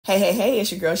Hey,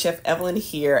 it's your girl Chef Evelyn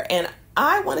here, and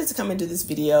I wanted to come and do this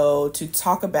video to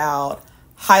talk about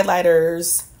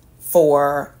highlighters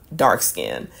for dark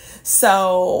skin.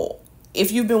 So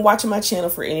if you've been watching my channel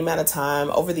for any amount of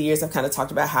time, over the years I've kind of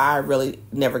talked about how I really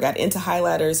never got into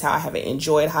highlighters, how I haven't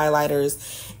enjoyed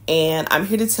highlighters, and I'm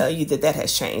here to tell you that that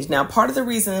has changed. Now, part of the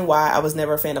reason why I was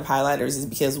never a fan of highlighters is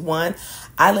because, one,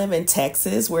 I live in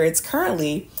Texas where it's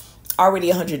currently already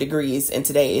 100 degrees, and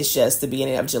today is just the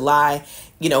beginning of July.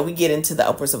 You know, we get into the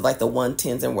upwards of like the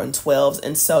 110s and 112s,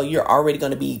 and so you're already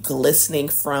going to be glistening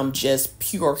from just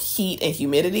pure heat and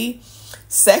humidity.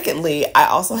 Secondly, I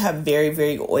also have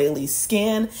very oily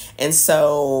skin, and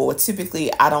so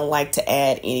typically I don't like to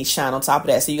add any shine on top of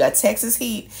that. So you got Texas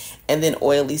heat and then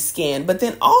oily skin. But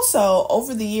then also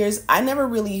over the years, I never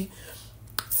really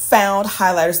found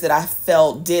highlighters that I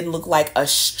felt did look like a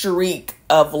streak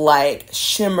of like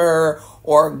shimmer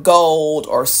or gold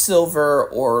or silver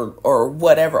or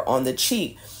whatever on the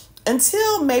cheek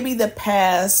until maybe the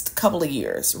past couple of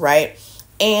years, right?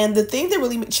 And the thing that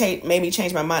really made me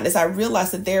change my mind is I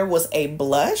realized that there was a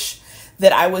blush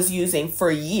that I was using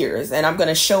for years, and I'm going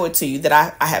to show it to you,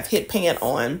 that I have hit pan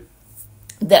on,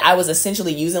 that I was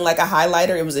essentially using like a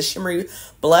highlighter. It was a shimmery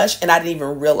blush, and I didn't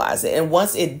even realize it. And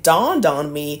once it dawned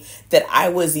on me that I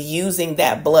was using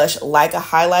that blush like a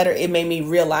highlighter, it made me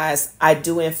realize I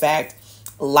do in fact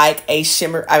like a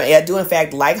shimmer. I do in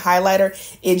fact like highlighter.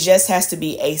 It just has to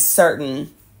be a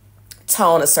certain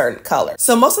tone, a certain color.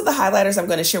 So most of the highlighters I'm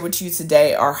going to share with you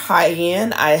today are high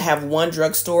end. I have one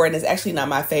drugstore, and it's actually not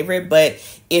my favorite, but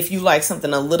if you like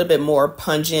something a little bit more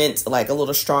pungent, like a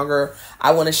little stronger,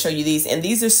 I want to show you these. And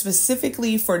these are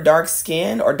specifically for dark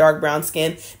skin or dark brown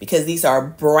skin because these are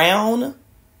brown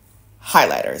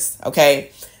highlighters.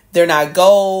 Okay, they're not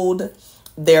gold,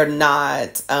 they're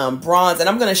not bronze, and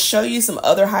I'm going to show you some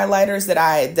other highlighters that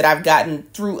I've gotten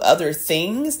through other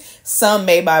things, some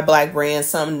made by black brands,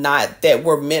 some not, that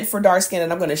were meant for dark skin.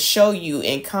 And I'm going to show you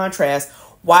in contrast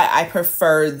why I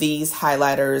prefer these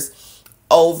highlighters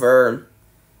over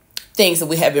things that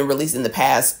we have been released in the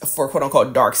past for quote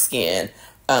unquote dark skin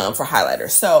for highlighters.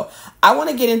 So I want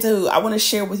to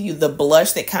share with you the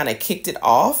blush that kind of kicked it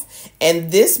off. And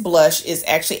this blush is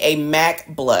actually a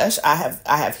MAC blush. I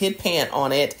have hit pan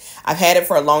on it. I've had it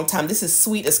for a long time. This is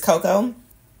Sweet as Cocoa.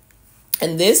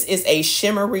 And this is a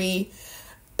shimmery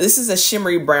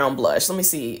brown blush. Let me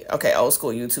see. Okay, old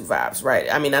school YouTube vibes, right?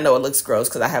 I mean, I know it looks gross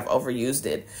because I have overused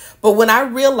it. But when I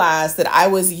realized that I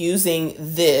was using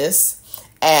this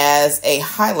as a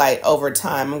highlight over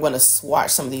time, I'm going to swatch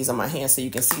some of these on my hands so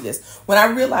you can see this. When I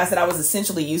realized that I was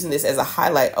essentially using this as a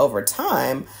highlight over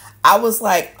time, I was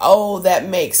like, oh, that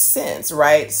makes sense,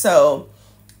 right? So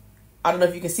I don't know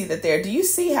if you can see that there. Do you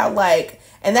see how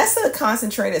and that's a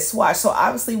concentrated swatch. So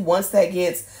obviously once that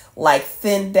gets like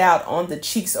thinned out on the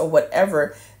cheeks or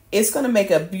whatever, it's going to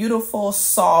make a beautiful,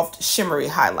 soft, shimmery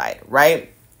highlight,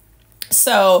 right?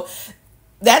 So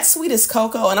that's Sweet as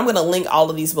Cocoa, and I'm going to link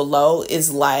all of these below,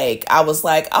 is like, I was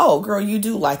like, oh, girl, you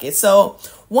do like it. So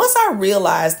once I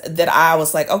realized that, I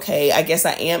was like, okay, I guess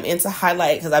I am into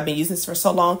highlight because I've been using this for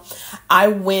so long. I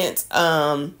went,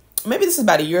 maybe this is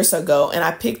about a year or so ago, and I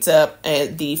picked up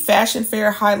the Fashion Fair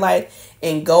highlight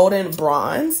in golden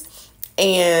bronze.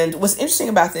 And what's interesting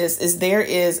about this is there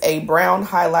is a brown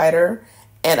highlighter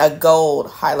and a gold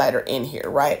highlighter in here,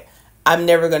 right? I'm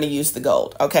never going to use the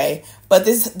gold, okay? But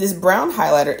this brown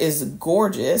highlighter is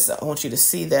gorgeous. I want you to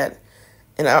see that,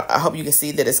 and I hope you can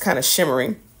see that it's kind of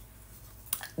shimmering.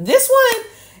 This one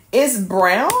is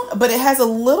brown, but it has a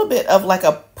little bit of like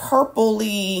a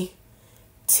purpley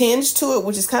tinge to it,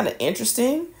 which is kind of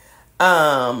interesting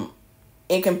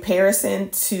in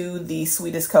comparison to the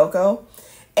Sweet as Cocoa.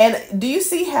 And do you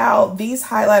see how these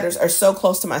highlighters are so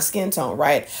close to my skin tone,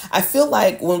 right? I feel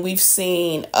like when we've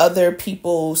seen other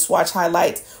people swatch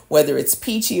highlights, whether it's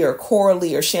peachy or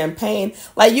corally or champagne,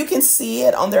 like you can see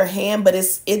it on their hand, but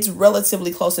it's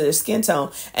relatively close to their skin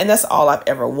tone. And that's all I've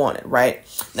ever wanted, right?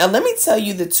 Now, let me tell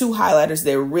you the two highlighters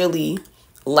that really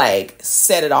like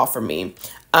set it off for me.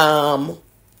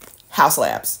 Haus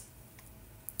Labs.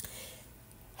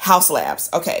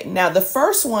 Okay, now the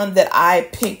first one that I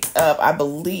picked up, I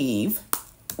believe,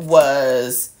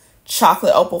 was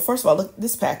Chocolate Opal. First of all, look at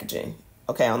this packaging.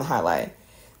 Okay, on the highlight,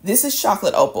 this is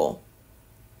Chocolate Opal.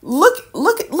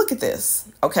 Look at this.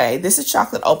 Okay, this is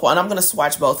Chocolate Opal, and I'm gonna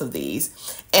swatch both of these.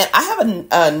 And I have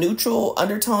a neutral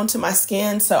undertone to my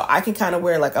skin, so I can kind of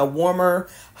wear like a warmer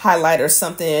highlight or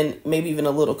something, maybe even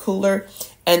a little cooler.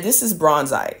 And this is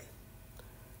Bronzite.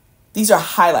 These are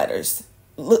highlighters.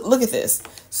 Look at this.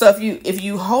 So if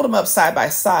you hold them up side by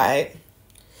side,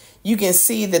 you can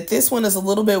see that this one is a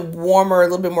little bit warmer, a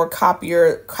little bit more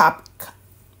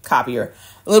coppier,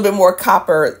 a little bit more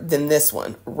copper than this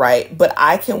one, right? But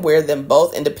I can wear them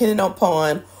both, and depending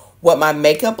upon what my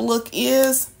makeup look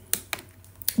is,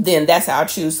 then that's how I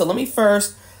choose. So let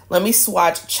me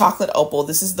swatch Chocolate Opal.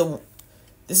 This is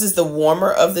the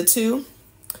warmer of the two.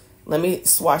 Let me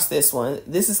swatch this one.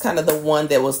 This is kind of the one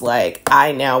that was like,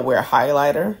 I now wear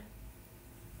highlighter.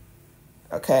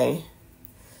 Okay.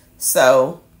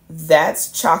 So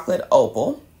that's Chocolate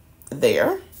Opal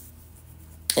there.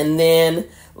 And then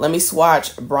let me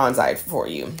swatch Bronzite for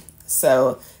you.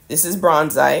 So this is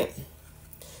Bronzite.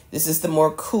 This is the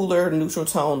more cooler neutral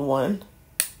tone one.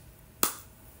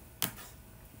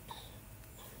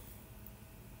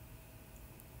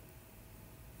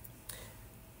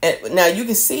 And now you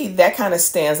can see that kind of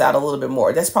stands out a little bit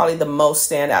more. That's probably the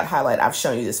most standout highlight I've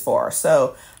shown you this far.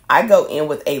 So I go in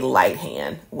with a light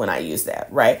hand when I use that,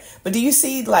 right? But do you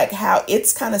see like how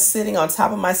it's kind of sitting on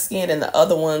top of my skin and the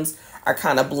other ones are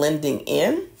kind of blending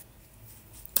in?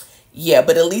 Yeah,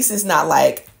 but at least it's not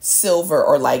like silver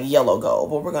or like yellow gold.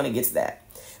 But we're going to get to that.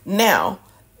 Now,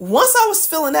 once I was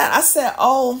feeling that, I said,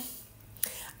 oh,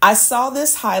 I saw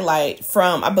this highlight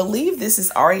from, I believe this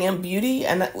is REM Beauty.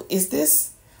 And is this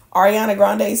Ariana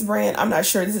Grande's brand? I'm not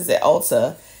sure. This is at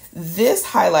Ulta. This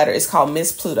highlighter is called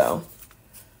Miss Pluto.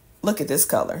 Look at this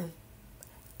color.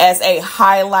 As a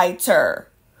highlighter,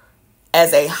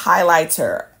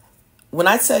 when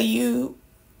I tell you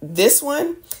this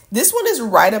one is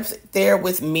right up there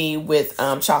with me with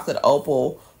Chocolate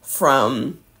Opal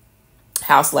from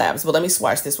Haus Labs. But let me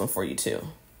swatch this one for you too.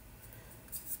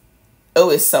 Oh,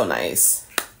 it's so nice.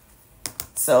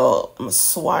 So I'm gonna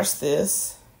swatch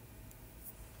this.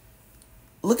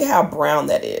 Look at how brown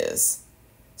that is.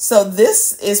 So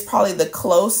this is probably the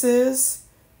closest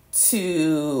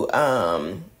to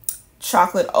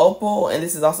Chocolate Opal, and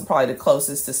this is also probably the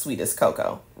closest to Sweetest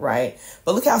Cocoa, right?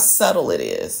 But look how subtle it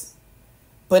is.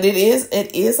 But it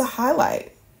is a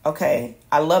highlight, okay?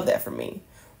 I love that for me,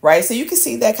 right? So you can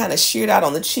see that kind of sheared out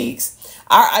on the cheeks.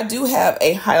 I do have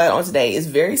a highlight on today. It's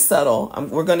very subtle.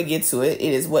 We're going to get to it.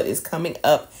 It is what is coming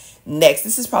up next.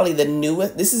 This is probably the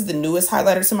newest. This is the newest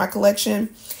highlighter to my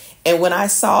collection. And when I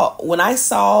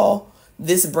saw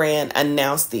this brand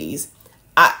announce these,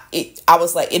 I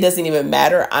was like, it doesn't even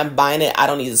matter. I'm buying it. I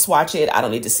don't need to swatch it. I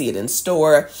don't need to see it in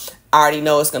store. I already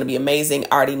know it's going to be amazing.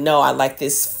 I already know I like the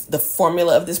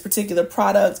formula of this particular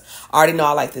product. I already know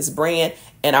I like this brand,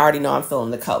 and I already know I'm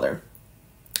feeling the color.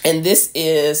 And this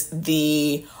is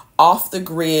the Off the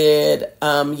Grid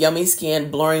Yummy Skin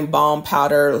Blurring Balm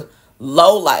Powder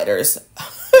Lowlighters.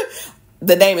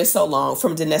 The name is so long,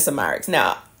 from Danessa Myricks.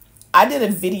 Now, I did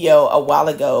a video a while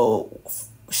ago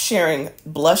sharing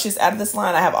blushes out of this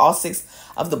line. I have all 6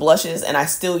 of the blushes, and I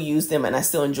still use them and I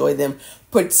still enjoy them,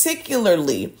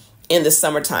 particularly in the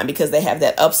summertime, because they have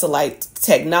that Upsolite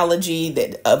technology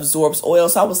that absorbs oil.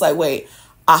 So I was like, wait,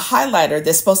 a highlighter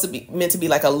that's supposed to be meant to be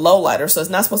like a low lighter, so it's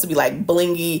not supposed to be like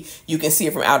blingy, you can see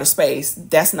it from outer space.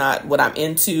 That's not what I'm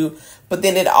into. But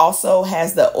then it also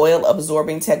has the oil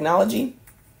absorbing technology.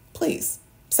 Please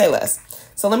say less.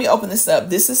 So let me open this up.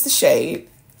 This is the shade.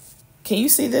 Can you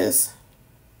see this?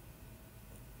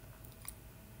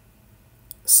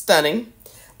 Stunning.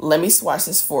 Let me swatch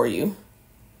this for you.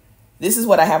 This is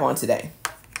what I have on today.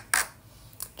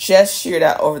 Just sheared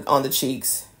out over on the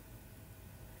cheeks.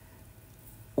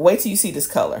 Wait till you see this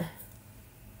color.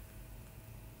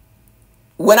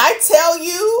 When I tell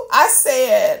you, I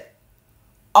said,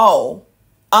 oh,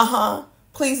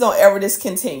 please don't ever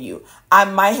discontinue. I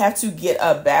might have to get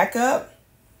a backup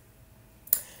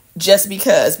just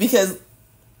because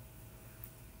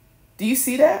do you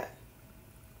see that?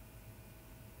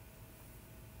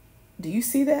 Do you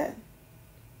see that?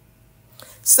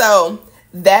 So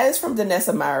that is from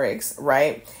Danessa Myricks,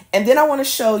 right? And then I want to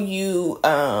show you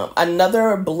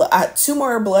two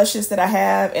more blushes that I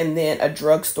have, and then a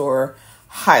drugstore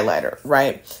highlighter,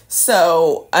 right?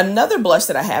 So another blush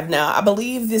that I have now, I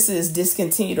believe this is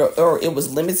discontinued or it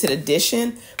was limited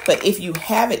edition, but if you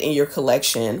have it in your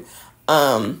collection,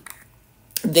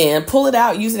 then pull it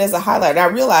out, use it as a highlighter. And I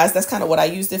realized that's kind of what I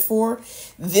used it for.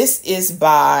 This is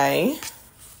by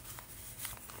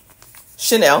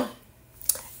Chanel.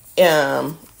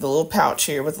 The little pouch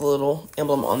here with the little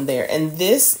emblem on there. And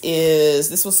this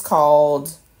was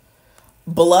called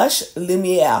Blush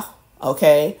Lumiere,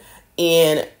 okay,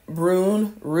 in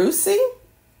BRUN ROUSSI.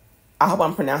 I hope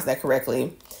I'm pronouncing that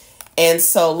correctly. And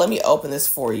so let me open this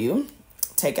for you.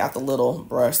 Take out the little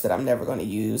brush that I'm never going to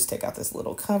use. Take out this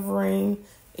little covering.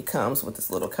 It comes with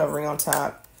this little covering on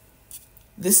top.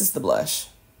 This is the blush.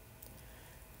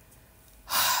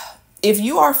 If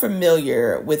you are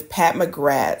familiar with Pat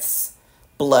McGrath's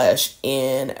blush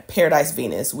in Paradise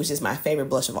Venus, which is my favorite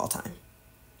blush of all time.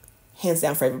 Hands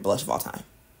down favorite blush of all time.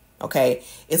 Okay.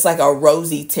 It's like a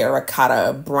rosy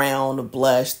terracotta brown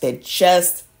blush that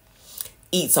just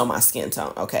eats on my skin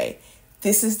tone. Okay.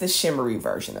 This is the shimmery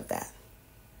version of that.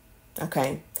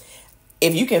 Okay.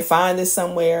 If you can find this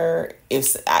somewhere,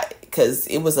 because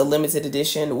it was a limited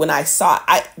edition. When I saw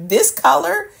this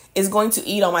color is going to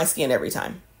eat on my skin every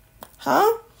time.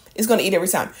 Huh? It's going to eat every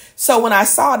time. So when I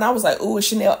saw it, and I was like, ooh, it's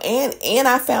Chanel. And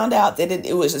I found out that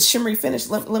it was a shimmery finish.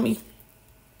 Let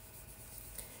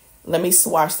me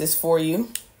swatch this for you.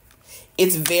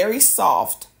 It's very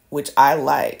soft, which I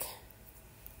like.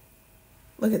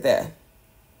 Look at that.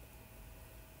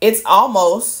 It's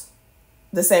almost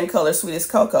the same color, Sweetest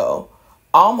Cocoa.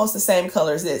 Almost the same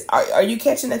color as this. Are you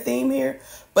catching a theme here?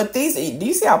 But do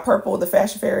you see how purple the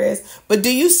Fashion Fair is? But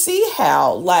do you see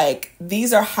how, like,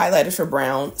 these are highlighters for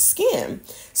brown skin?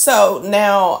 So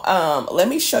now, let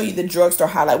me show you the drugstore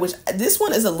highlight, which this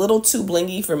one is a little too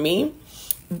blingy for me.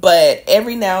 But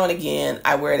every now and again,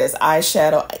 I wear it as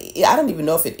eyeshadow. I don't even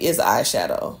know if it is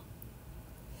eyeshadow.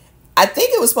 I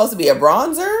think it was supposed to be a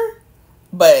bronzer,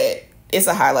 but it's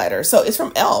a highlighter. So it's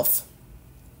from e.l.f.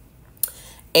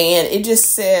 And it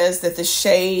just says that the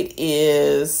shade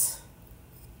is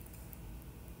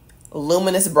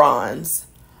Luminous Bronze.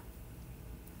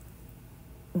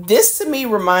 This to me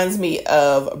reminds me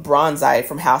of Bronzite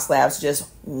from Haus Labs, just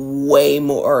way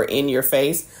more in your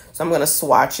face. So I'm going to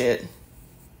swatch it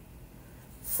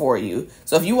for you.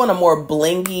 So if you want a more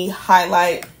blingy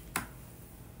highlight,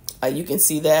 you can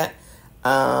see that.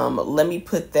 Let me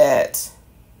put that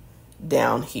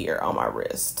down here on my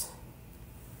wrist.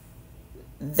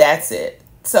 That's it.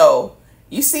 So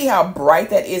you see how bright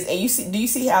that is, and do you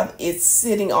see how it's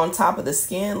sitting on top of the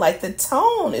skin? Like, the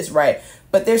tone is right,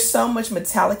 but there's so much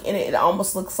metallic in it. It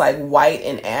almost looks like white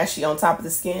and ashy on top of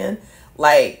the skin.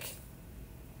 Like,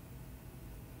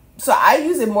 so I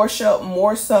use it more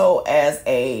so as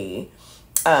a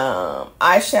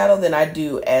eyeshadow than I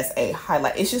do as a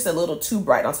highlight. It's just a little too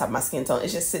bright on top of my skin tone.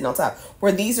 It's just sitting on top,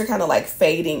 where these are kind of like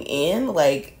fading in.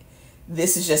 Like,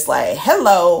 this is just like,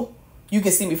 hello, you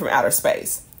can see me from outer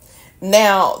space.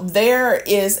 Now, there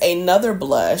is another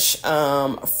blush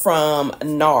from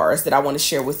NARS that I want to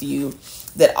share with you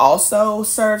that also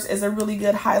serves as a really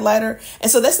good highlighter.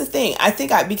 And so that's the thing. I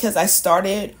think because I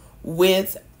started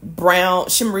with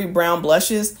shimmery brown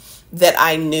blushes that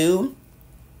I knew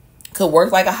could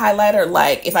work like a highlighter.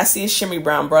 Like, if I see a shimmery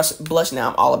brown blush now,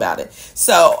 I'm all about it.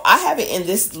 So I have it in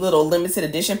this little limited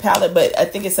edition palette, but I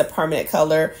think it's a permanent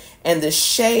color. And the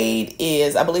shade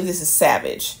is, I believe this is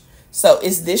Savage. So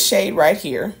it's this shade right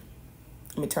here.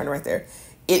 Let me turn it right there.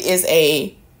 It is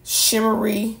a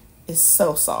shimmery, it's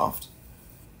so soft.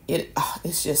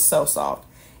 It's just so soft.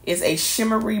 It's a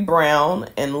shimmery brown,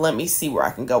 and let me see where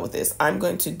I can go with this. I'm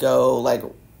going to go like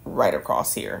right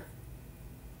across here.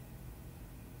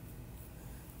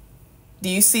 Do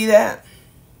you see that?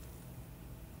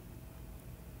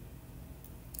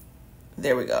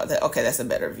 There we go. Okay, that's a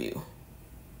better view.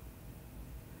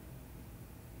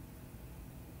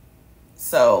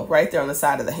 So right there on the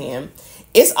side of the hand.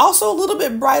 It's also a little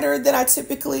bit brighter than I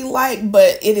typically like,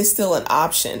 but it is still an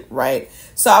option, right?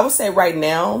 So I would say right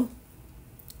now,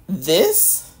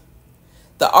 the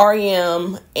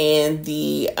REM and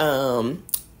the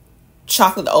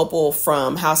chocolate opal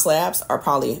from Haus Labs are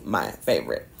probably my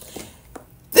favorite.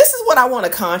 This is what I want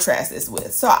to contrast this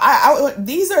with. So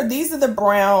these are the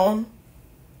brown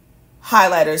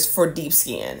highlighters for deep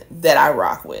skin that I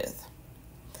rock with.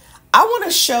 I want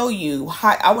to show you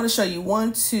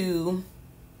 1, 2,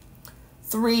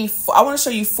 3, 4. I want to show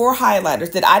you 4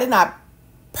 highlighters that I did not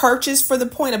purchase for the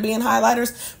point of being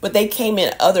highlighters, but they came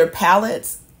in other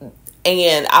palettes,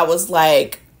 and I was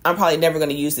like, I'm probably never going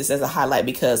to use this as a highlight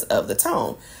because of the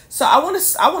tone. So I want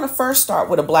to first start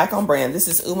with a black on brand. This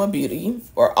is Uma Beauty,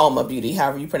 or Alma Beauty,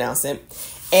 however you pronounce it.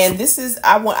 And this is,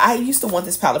 I used to want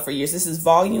this palette for years. This is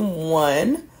volume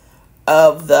 1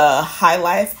 of the High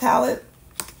Life palette.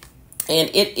 And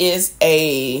it is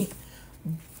a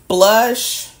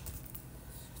blush,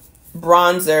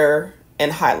 bronzer,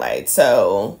 and highlight.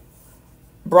 So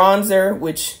bronzer,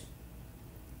 which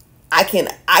I can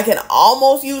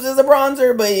almost use as a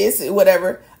bronzer, but it's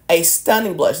whatever. A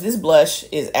stunning blush. This blush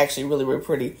is actually really, really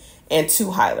pretty. And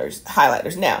 2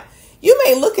 highlighters. Now, you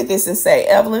may look at this and say,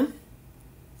 Evelyn,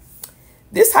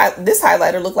 this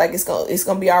highlighter look like it's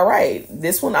gonna be all right.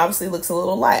 This one obviously looks a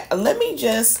little light. Let me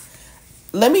just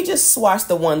swatch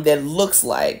the one that looks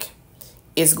like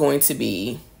it's going to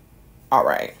be all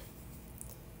right.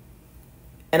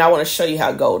 And I want to show you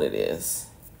how gold it is.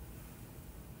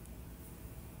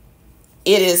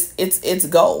 It's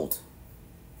gold.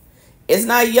 It's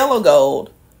not yellow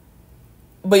gold,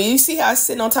 but you see how it's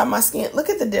sitting on top of my skin? Look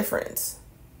at the difference.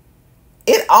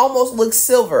 It almost looks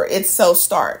silver. It's so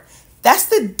stark. That's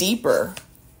the deeper.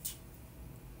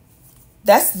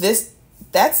 That's this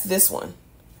one.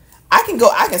 I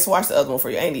can swatch the other one for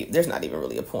you. There's not even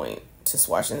really a point to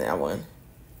swatching that one.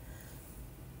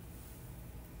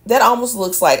 That almost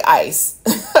looks like ice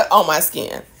on my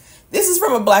skin. This is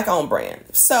from a black-owned brand.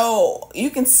 So you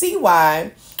can see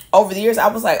why over the years I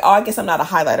was like, oh, I guess I'm not a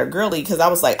highlighter girly, because I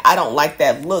was like, I don't like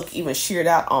that look even sheared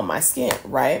out on my skin,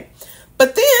 right?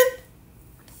 But then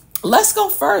let's go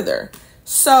further.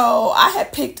 So I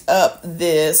had picked up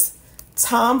this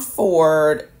Tom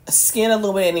Ford Skin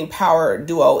Illuminating Power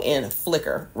Duo in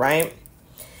Flicker, right?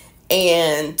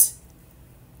 And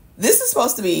this is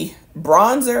supposed to be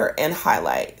bronzer and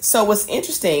highlight. So what's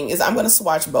interesting is I'm going to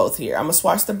swatch both here. I'm going to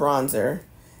swatch the bronzer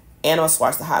and I'm going to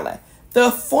swatch the highlight. The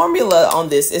formula on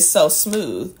this is so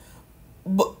smooth.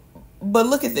 But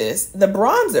look at this. The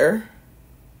bronzer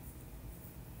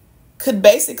could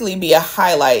basically be a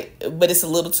highlight, but it's a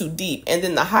little too deep. And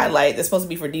then the highlight that's supposed to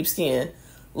be for deep skin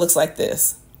looks like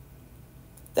this.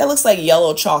 That looks like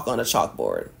yellow chalk on a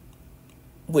chalkboard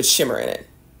with shimmer in it.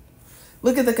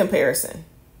 Look at the comparison.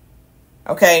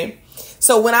 Okay.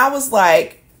 So when I was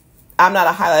like, I'm not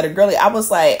a highlighter girly, I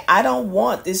was like, I don't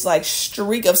want this like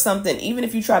streak of something. Even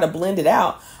if you try to blend it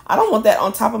out, I don't want that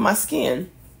on top of my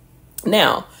skin.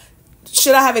 Now,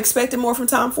 should I have expected more from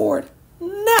Tom Ford?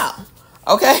 No.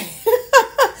 Okay.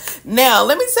 Now,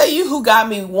 let me tell you who got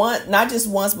me not just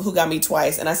once, but who got me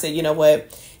twice. And I said, you know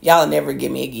what? Y'all will never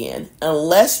get me again.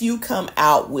 Unless you come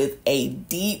out with a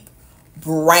deep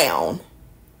brown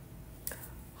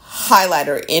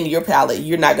highlighter in your palette,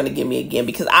 you're not going to get me again,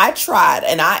 because I tried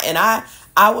and I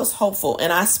was hopeful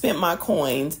and I spent my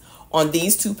coins on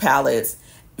these two palettes.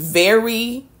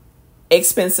 Very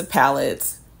expensive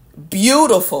palettes.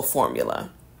 Beautiful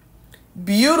formula.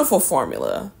 Beautiful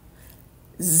formula.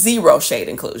 Zero shade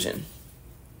inclusion.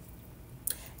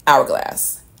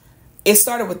 Hourglass. It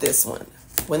started with this one.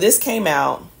 When this came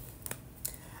out,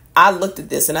 I looked at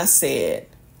this and I said,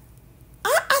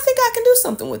 I think I can do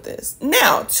something with this.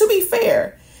 Now, to be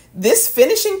fair, this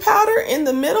finishing powder in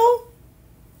the middle,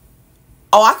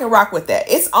 oh, I can rock with that.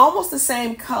 It's almost the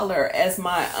same color as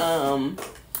my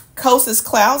Kosas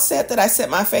Cloud set that I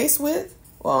set my face with.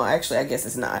 Well, actually, I guess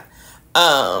it's not.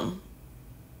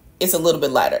 It's a little bit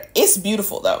lighter. It's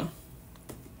beautiful, though.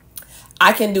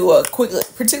 I can do a quick,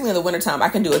 particularly in the wintertime, I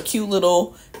can do a cute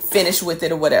little finish with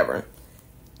it or whatever.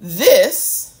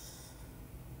 This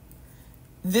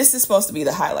is supposed to be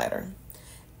the highlighter.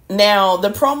 Now, the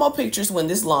promo pictures when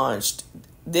this launched,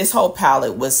 this whole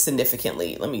palette was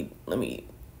significantly, let me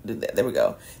do that. There we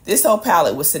go. This whole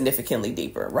palette was significantly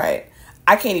deeper, right?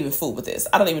 I can't even fool with this.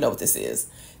 I don't even know what this is.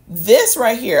 This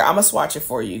right here, I'm going to swatch it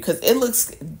for you because it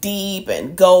looks deep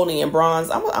and goldy and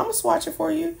bronze. I'm going to swatch it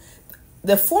for you.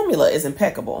 The formula is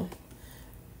impeccable.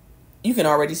 You can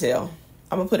already tell.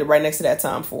 I'm going to put it right next to that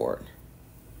Tom Ford.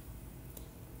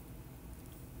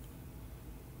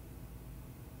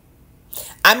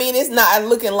 I mean, it's not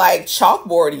looking like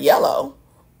chalkboard yellow,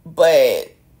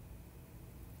 but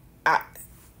I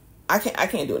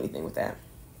can't do anything with that.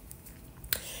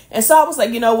 And so I was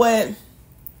like, you know what?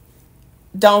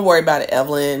 Don't worry about it,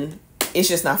 Evelyn. It's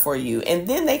just not for you. And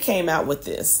then they came out with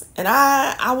this. And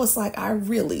I was like, I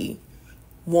really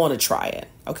want to try it.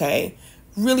 Okay.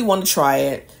 Really want to try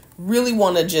it. Really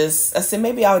want to I said,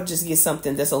 maybe I'll just get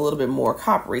something that's a little bit more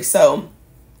coppery. So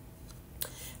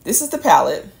this is the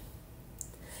palette.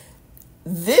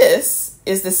 This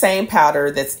is the same powder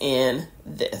that's in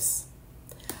this.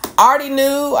 I already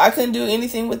knew I couldn't do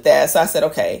anything with that. So I said,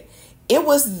 okay, it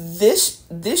was this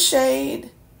shade,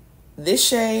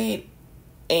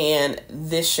 and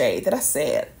this shade that I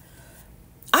said,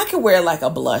 I could wear like a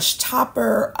blush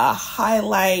topper, a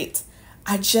highlight.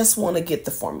 I just want to get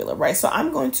the formula, right? So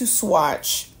I'm going to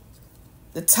swatch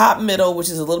the top middle, which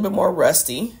is a little bit more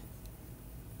rusty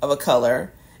of a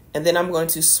color. And then I'm going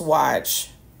to swatch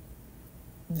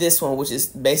this one, which is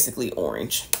basically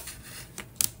orange.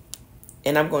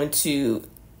 And I'm going to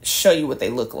show you what they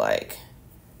look like.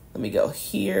 Let me go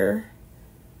here.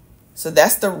 So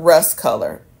that's the rust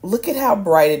color. Look at how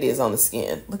bright it is on the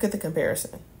skin. Look at the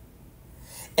comparison.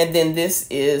 And then this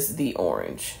is the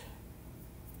orange.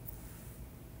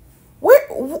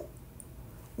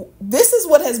 This is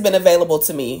what has been available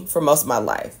to me for most of my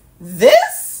life.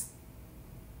 This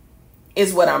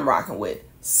is what I'm rocking with.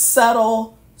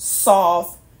 Subtle,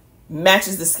 soft,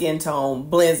 matches the skin tone,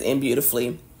 blends in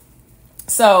beautifully.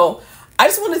 So I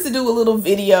just wanted to do a little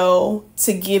video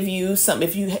to give you some,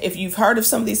 if you've heard of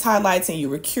some of these highlights and you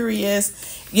were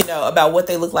curious, you know, about what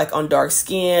they look like on dark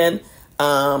skin.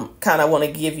 Kind of want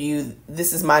to give you,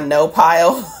 this is my no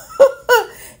pile.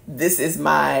 This is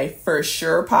my for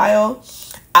sure pile.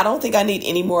 I don't think I need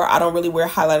any more. I don't really wear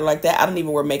highlighter like that. I don't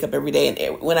even wear makeup every day.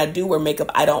 And when I do wear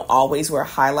makeup, I don't always wear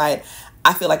highlight.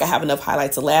 I feel like I have enough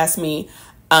highlight to last me.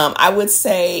 I would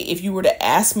say if you were to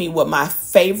ask me what my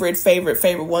favorite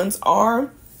ones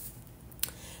are,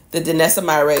 the Danessa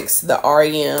Myricks, the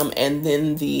REM, and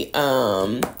then the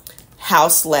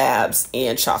Haus Labs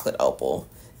and Chocolate Opal.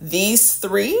 These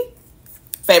three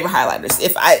favorite highlighters.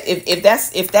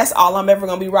 If that's all I'm ever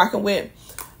gonna be rocking with,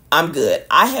 I'm good.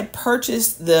 I had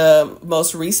purchased the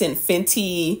most recent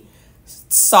Fenty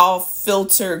Soft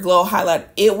Filter Glow Highlight.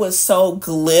 It was so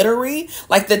glittery.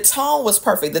 Like the tone was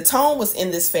perfect. The tone was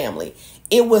in this family.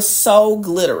 It was so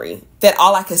glittery that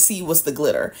all I could see was the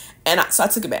glitter. And so I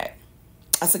took it back.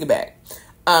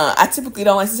 I typically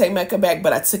don't like to take makeup back,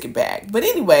 but I took it back. But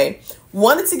anyway,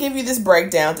 wanted to give you this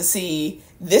breakdown to see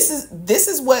this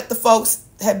is what the folks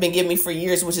have been giving me for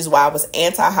years, which is why I was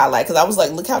anti-highlight, because I was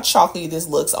like, look how chalky this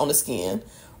looks on the skin,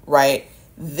 right?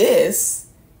 This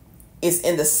is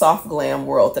in the soft glam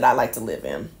world that I like to live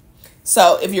in.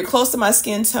 So if you're close to my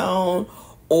skin tone,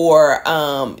 or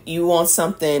you want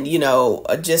something, you know,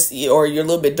 or you're a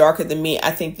little bit darker than me,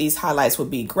 I think these highlights would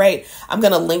be great. I'm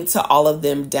going to link to all of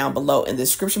them down below in the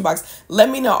description box. Let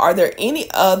me know, are there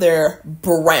any other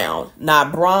brown,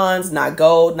 not bronze, not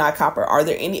gold, not copper, are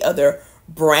there any other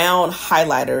brown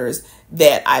highlighters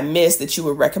that I missed that you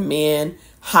would recommend,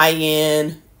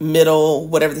 high-end, middle,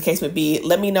 whatever the case may be?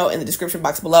 Let me know in the description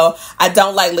box below. I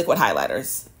don't like liquid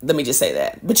highlighters. Let me just say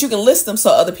that. But you can list them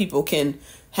so other people can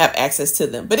have access to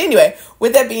them. But anyway,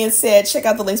 with that being said, check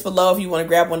out the links below if you want to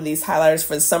grab one of these highlighters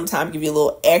for the summertime, give you a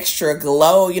little extra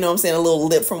glow, you know what I'm saying, a little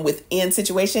lip from within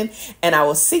situation. And I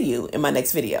will see you in my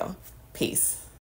next video. Peace.